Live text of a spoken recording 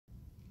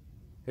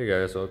Hey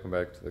guys, welcome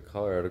back to the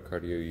Colorado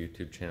Cardio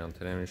YouTube channel.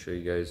 Today I'm going to show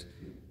you guys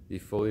the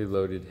fully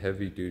loaded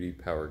heavy duty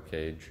power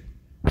cage.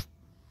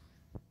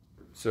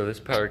 So this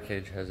power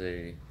cage has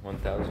a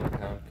 1,000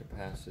 pound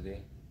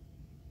capacity.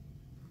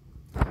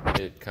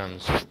 It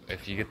comes,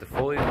 if you get the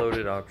fully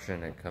loaded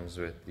option, it comes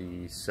with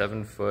the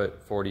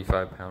 7-foot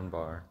 45 pound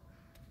bar.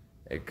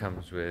 It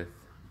comes with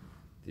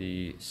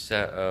the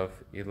set of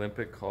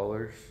Olympic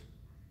collars,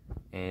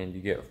 and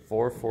you get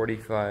 4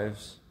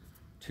 45s,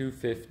 2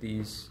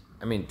 50s,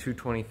 2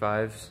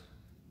 25s,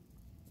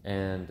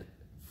 and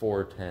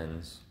 4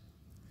 10s.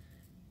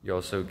 You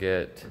also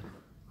get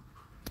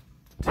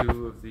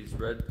 2 of these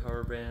red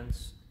power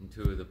bands and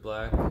 2 of the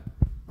black.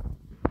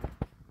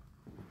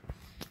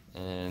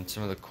 And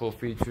some of the cool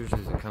features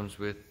is it comes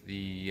with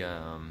the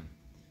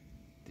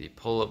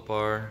pull-up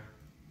bar,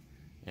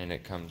 and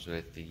it comes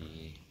with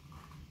the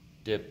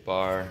dip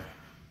bar,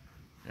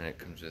 and it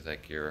comes with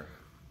like your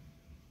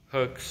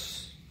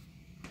hooks.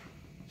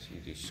 So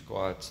you do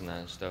squats and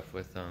that stuff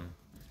with them.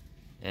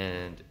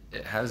 And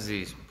it has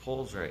these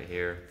poles right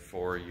here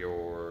for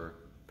your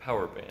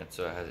power band.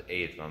 So it has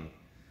 8 of them.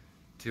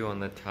 2 on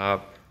the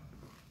top,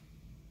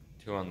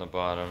 2 on the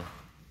bottom,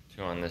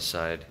 2 on this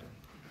side,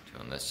 2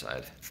 on this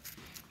side.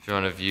 If you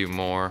want to view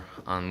more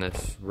on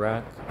this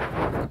rack, you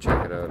can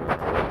check it out on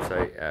our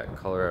website at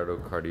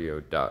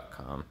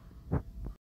coloradocardio.com.